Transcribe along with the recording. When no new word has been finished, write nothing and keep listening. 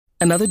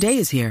Another day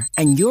is here,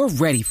 and you're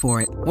ready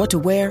for it. What to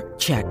wear?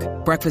 Check.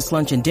 Breakfast,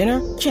 lunch, and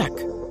dinner? Check.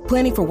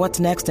 Planning for what's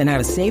next and how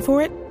to save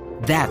for it?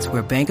 That's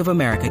where Bank of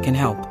America can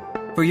help.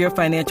 For your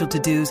financial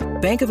to-dos,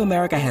 Bank of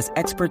America has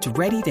experts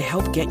ready to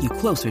help get you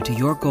closer to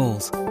your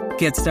goals.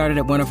 Get started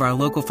at one of our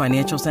local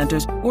financial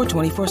centers or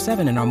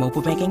 24/7 in our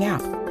mobile banking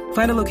app.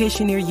 Find a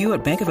location near you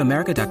at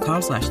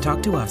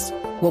bankofamerica.com/talktous.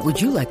 What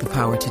would you like the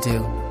power to do?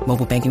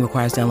 Mobile banking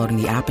requires downloading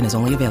the app and is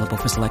only available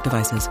for select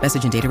devices.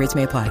 Message and data rates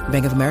may apply.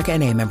 Bank of America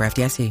N.A., member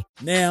FDIC.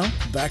 Now,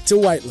 back to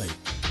Waitley.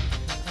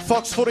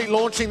 Fox Footy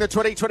launching the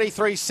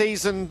 2023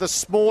 season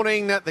this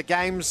morning. The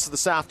games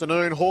this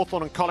afternoon,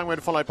 Hawthorn and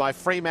Collingwood, followed by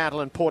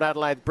Fremantle and Port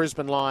Adelaide,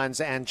 Brisbane Lions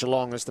and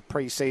Geelong as the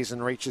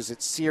pre-season reaches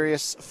its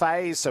serious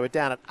phase. So we're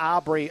down at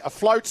Arbury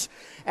afloat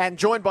and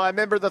joined by a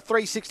member of the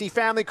 360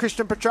 family,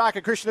 Christian Petrarca.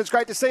 Christian, it's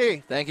great to see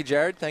you. Thank you,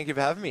 Jared. Thank you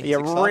for having me.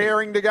 You're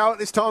raring to go at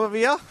this time of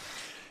year?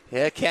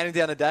 Yeah, counting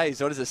down the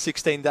days. What is it,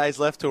 16 days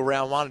left till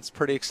round one. It's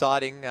pretty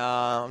exciting.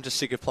 I'm just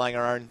sick of playing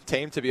our own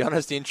team, to be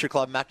honest, the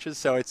intra-club matches.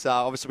 So it's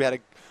obviously we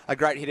had a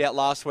great hit out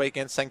last week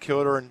against St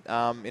Kilda,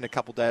 and in a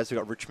couple of days we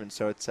got Richmond.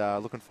 So it's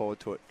looking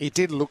forward to it. You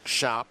did look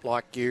sharp,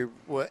 like you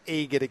were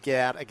eager to get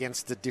out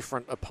against a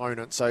different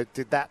opponent. So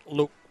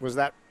was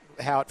that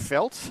how it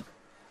felt?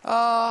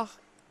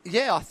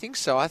 Yeah, I think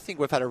so. I think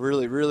we've had a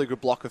really, really good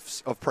block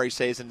of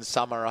pre-season in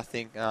summer. I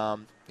think,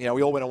 we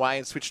all went away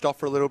and switched off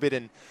for a little bit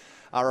and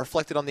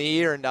reflected on the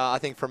year. And I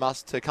think from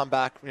us to come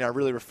back,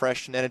 really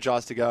refreshed and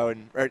energized to go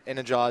and I think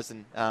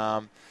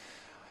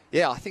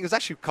it was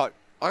actually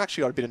I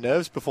actually got a bit of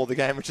nerves before the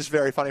game, which is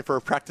very funny for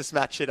a practice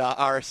match at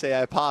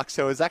RSCA Park.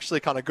 So it was actually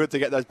kind of good to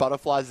get those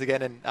butterflies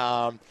again. And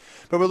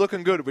but we're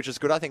looking good, which is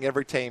good. I think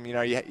every team,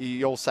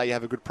 you all say you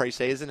have a good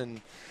pre-season, and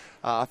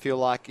I feel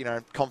like,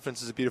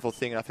 confidence is a beautiful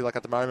thing. And I feel like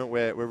at the moment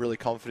we're really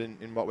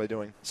confident in what we're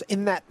doing. So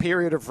in that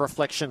period of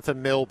reflection for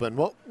Melbourne,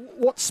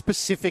 what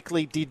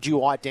specifically did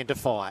you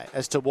identify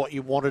as to what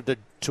you wanted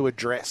to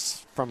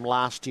address from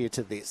last year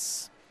to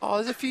this? Oh,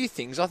 there's a few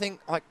things. I think,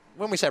 like,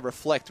 when we say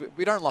reflect,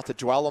 we don't like to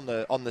dwell on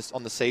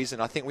the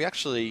season. I think we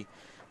actually,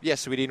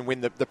 yes, we didn't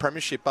win the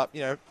premiership, but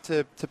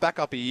to back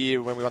up a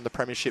year when we won the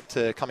premiership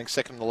to coming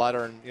second on the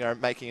ladder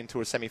and making it into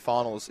a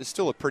semi-final is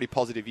still a pretty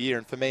positive year.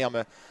 And for me, I'm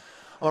a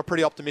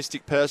pretty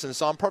optimistic person,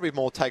 so I'm probably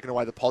more taking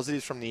away the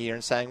positives from the year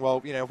and saying,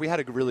 well, if we had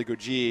a really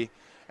good year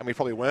and we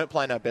probably weren't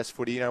playing our best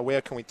footy,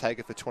 where can we take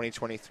it for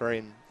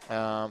 2023?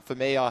 And for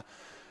me, I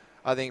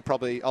think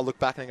probably I'll look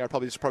back and go,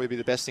 this will probably be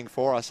the best thing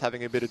for us,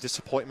 having a bit of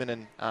disappointment.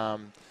 And,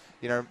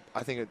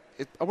 I think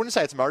I wouldn't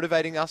say it's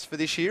motivating us for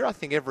this year. I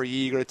think every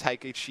year you've got to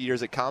take each year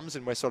as it comes,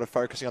 and we're sort of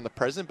focusing on the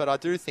present. But I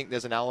do think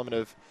there's an element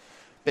of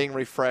being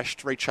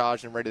refreshed,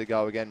 recharged, and ready to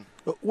go again.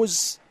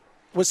 Was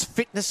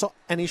fitness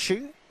an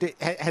issue?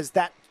 Has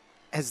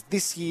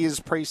this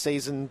year's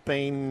pre-season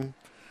been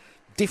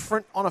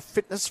different on a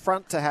fitness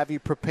front to have you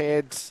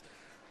prepared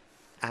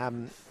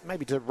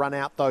maybe to run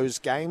out those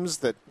games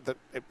that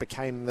it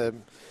became the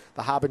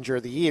harbinger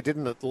of the year,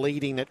 didn't it?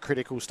 Leading at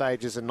critical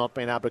stages and not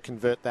being able to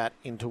convert that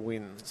into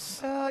wins.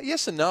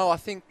 Yes and no. I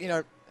think,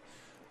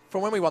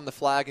 from when we won the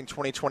flag in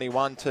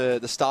 2021 to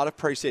the start of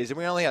pre-season,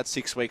 we only had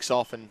 6 weeks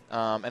off, and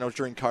it was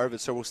during COVID,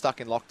 so we were stuck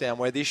in lockdown,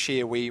 where this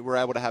year we were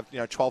able to have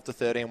 12 to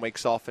 13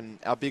 weeks off and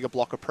our bigger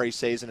block of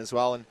pre-season as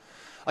well. And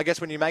I guess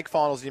when you make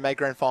finals and you make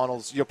grand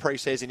finals, your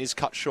pre-season is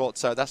cut short,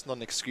 so that's not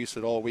an excuse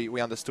at all.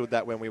 We understood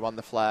that when we won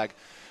the flag.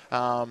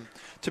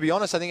 To be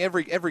honest, I think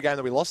every game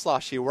that we lost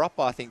last year, we're up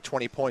by, I think,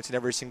 20 points in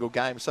every single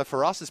game. So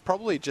for us, it's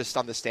probably just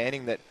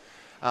understanding that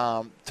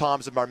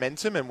times of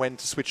momentum and when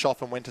to switch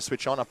off and when to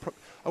switch on.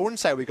 I wouldn't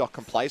say we got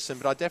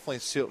complacent, but I definitely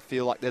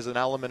feel like there's an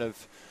element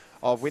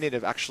of we need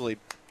to actually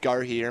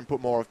go here and put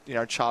more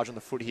charge on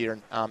the foot here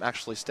and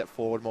actually step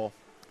forward more.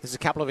 There's a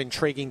couple of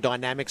intriguing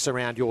dynamics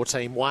around your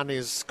team. One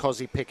is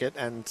Kozzy Pickett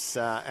and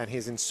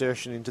his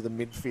insertion into the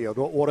midfield.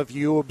 What have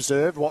you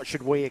observed? What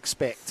should we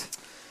expect?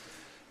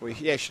 We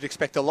should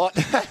expect a lot.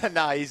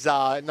 No, he's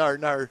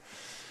no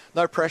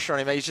pressure on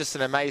him. He's just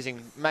an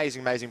amazing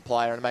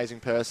player, an amazing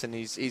person.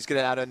 He's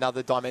going to add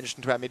another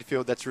dimension to our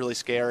midfield that's really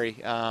scary.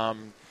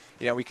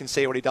 We can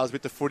see what he does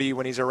with the footy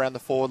when he's around the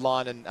forward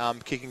line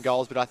and kicking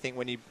goals. But I think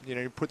when you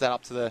put that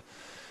up to the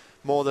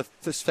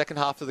second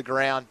half of the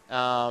ground,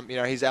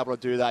 he's able to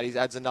do that. He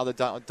adds another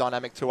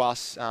dynamic to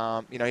us.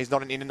 He's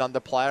not an in and under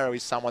player.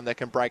 He's someone that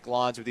can break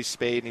lines with his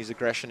speed and his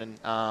aggression,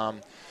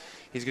 and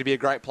he's going to be a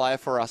great player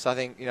for us. I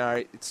think,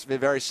 it's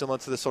very similar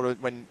to the sort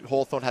of when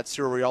Hawthorn had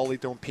Cyril Rioli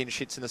doing pinch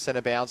hits in the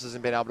centre bounces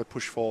and being able to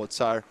push forward.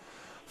 So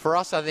for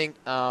us, I think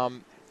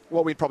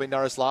what we probably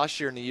noticed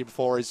last year and the year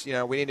before is,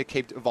 we need to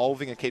keep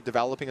evolving and keep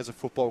developing as a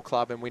football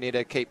club, and we need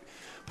to keep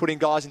putting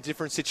guys in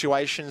different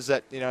situations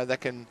that,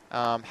 that can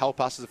help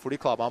us as a footy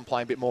club. I'm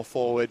playing a bit more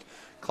forward.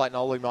 Clayton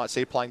Ollie might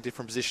see playing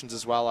different positions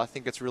as well. I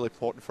think it's really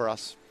important for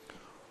us.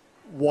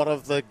 What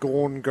of the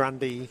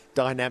Gawn-Grundy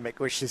dynamic,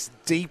 which is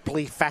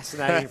deeply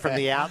fascinating from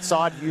the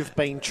outside? You've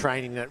been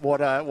training it.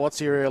 What's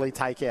your early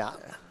takeout?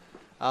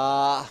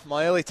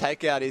 My early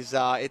takeout is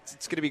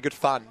it's going to be good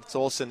fun. It's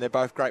awesome. They're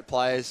both great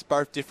players,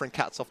 both different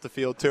cats off the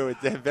field too.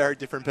 They're very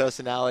different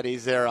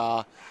personalities. They're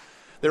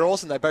they're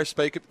awesome. They both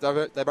speak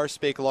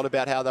a lot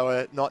about how they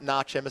were not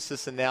arch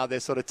nemesis and now they're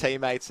sort of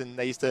teammates, and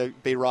they used to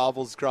be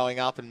rivals growing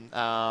up and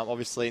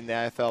obviously in the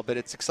AFL. But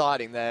it's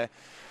exciting.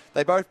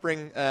 They both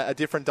bring a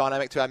different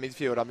dynamic to our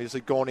midfield.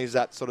 Obviously, Gorney's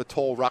that sort of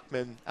tall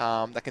ruckman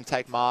that can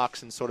take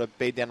marks and sort of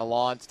beat down the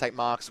line to take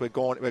marks, where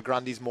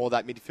Grundy's more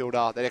that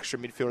midfielder, that extra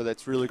midfielder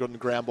that's really good on the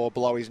ground ball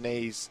below his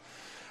knees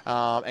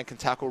and can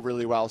tackle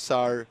really well.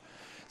 So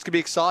it's going to be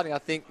exciting. I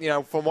think,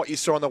 from what you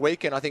saw on the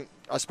weekend, I think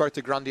I spoke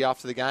to Grundy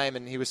after the game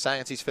and he was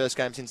saying it's his first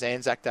game since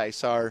Anzac Day,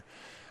 so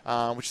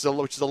which is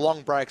a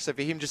long break. So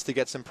for him just to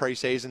get some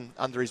pre-season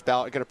under his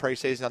belt, get a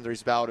pre-season under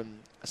his belt and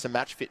some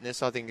match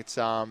fitness, I think it's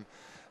only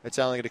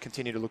going to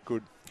continue to look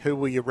good. Who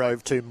will you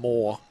rove to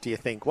more, do you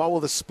think? What will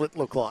the split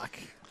look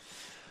like?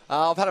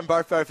 I've had them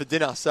both over for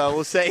dinner, so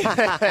we'll see.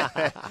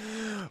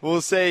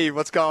 We'll see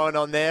what's going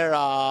on there.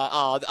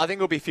 I think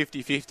it'll be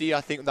 50-50.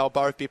 I think they'll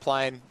both be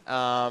playing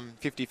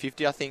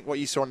 50-50. I think what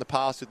you saw in the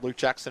past with Luke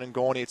Jackson and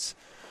Gorney, it's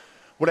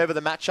whatever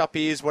the matchup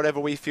is, whatever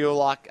we feel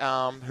like,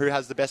 who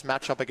has the best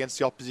matchup against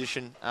the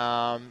opposition.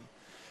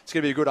 It's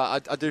going to be good. I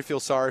do feel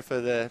sorry for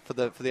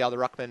the other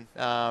ruckman.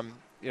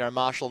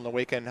 Marshall on the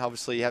weekend,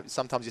 obviously,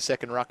 sometimes your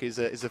second ruck is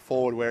a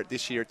forward, where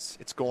this year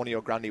it's Gorney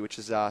or Grundy, which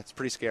is it's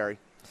pretty scary.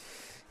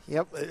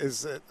 Yep,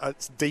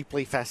 it's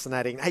deeply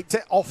fascinating. Hey,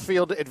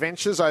 off-field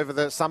adventures over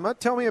the summer.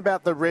 Tell me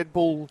about the Red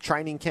Bull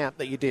training camp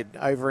that you did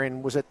over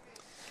in, was it?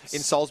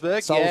 In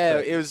Salzburg? Yeah,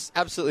 it was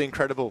absolutely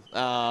incredible.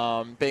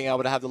 Being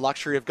able to have the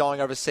luxury of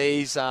going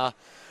overseas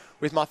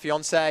with my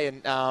fiance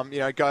and,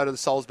 go to the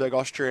Salzburg,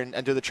 Austria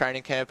and do the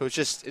training camp. It's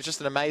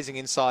just an amazing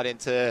insight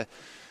into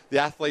the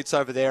athletes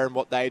over there and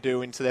what they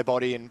do into their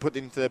body and put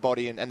into their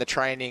body and the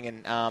training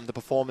and the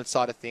performance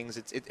side of things.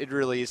 It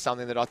really is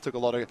something that I took a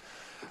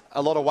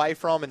lot away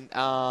from. And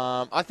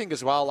I think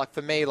as well, like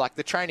for me, like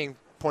the training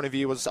point of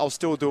view was I was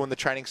still doing the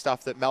training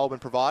stuff that Melbourne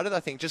provided. I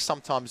think just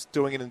sometimes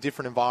doing it in a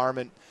different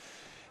environment,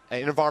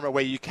 an environment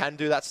where you can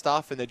do that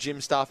stuff and the gym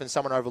stuff and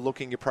someone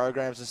overlooking your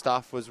programs and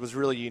stuff was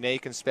really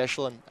unique and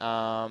special. And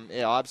I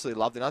absolutely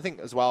loved it. And I think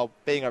as well,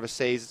 being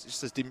overseas,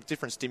 it's just a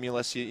different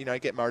stimulus. You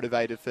get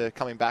motivated for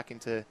coming back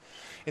into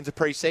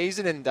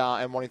pre-season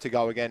and wanting to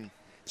go again.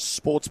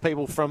 Sports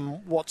people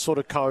from what sort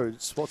of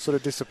codes, what sort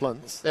of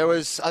disciplines?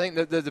 I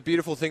think the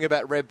beautiful thing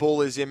about Red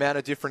Bull is the amount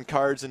of different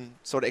codes and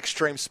sort of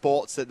extreme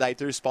sports that they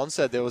do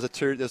sponsor. There was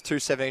two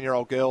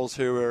 17-year-old girls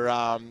who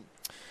were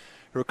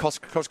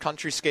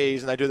cross-country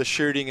skis, and they do the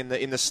shooting in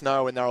the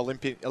snow, and they're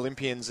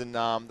Olympians,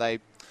 and they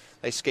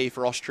ski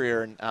for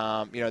Austria, and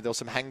there were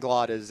some hang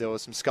gliders, there were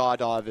some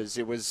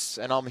skydivers.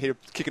 And I'm here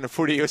kicking a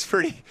footy. It was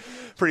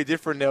pretty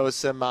different. There was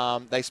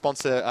some. They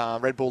sponsor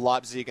Red Bull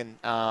Leipzig and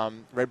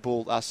Red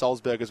Bull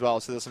Salzburg as well.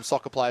 So there's some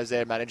soccer players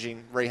there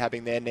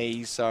rehabbing their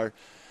knees. So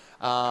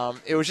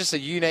it was just a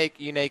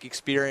unique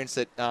experience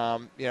that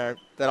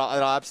that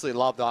I absolutely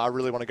loved. I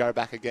really want to go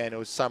back again. It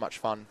was so much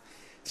fun.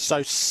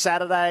 So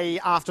Saturday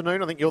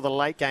afternoon, I think you're the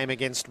late game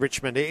against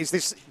Richmond.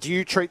 Do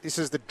you treat this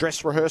as the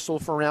dress rehearsal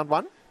for round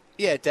one?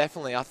 Yeah,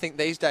 definitely. I think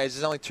these days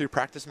there's only 2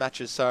 practice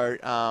matches. So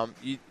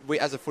we,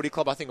 as a footy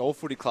club, I think all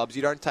footy clubs,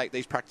 you don't take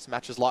these practice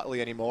matches lightly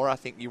anymore. I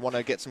think you want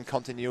to get some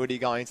continuity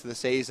going into the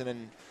season.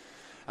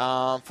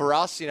 And for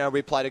us,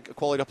 we played a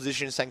quality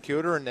opposition in St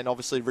Kilda, and then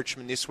obviously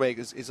Richmond this week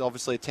is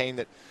obviously a team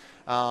that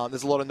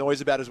there's a lot of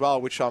noise about as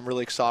well, which I'm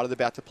really excited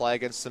about to play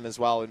against them as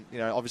well. And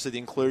obviously the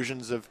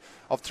inclusions of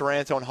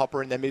Taranto and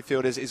Hopper in their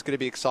midfield is going to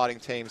be an exciting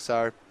team.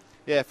 So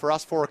yeah, for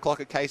us, 4 o'clock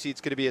at Casey,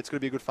 it's going to be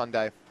a good fun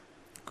day.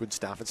 Good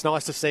stuff. It's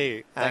nice to see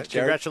you. Thanks,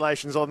 Jared.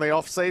 Congratulations on the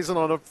off-season,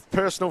 on a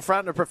personal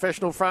front and a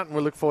professional front, and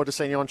we look forward to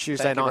seeing you on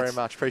Tuesday night. Thank you very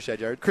much. Appreciate it,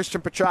 Jared.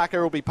 Christian Petrarca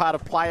will be part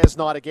of Players'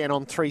 Night again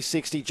on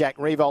 360. Jack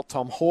Riewoldt,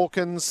 Tom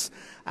Hawkins,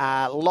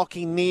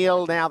 Lockie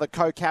Neal, now the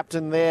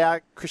co-captain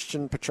there.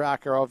 Christian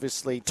Petrarca,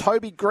 obviously.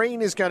 Toby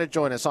Green is going to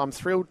join us. I'm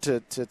thrilled to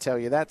tell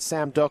you that.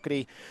 Sam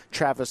Doherty,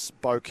 Travis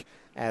Boak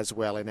as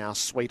well in our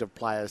suite of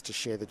players to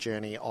share the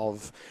journey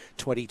of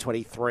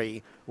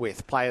 2023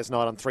 with. Players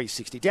Night on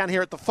 360. Down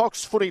here at the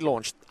Fox Footy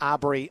launch,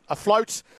 Arbury afloat.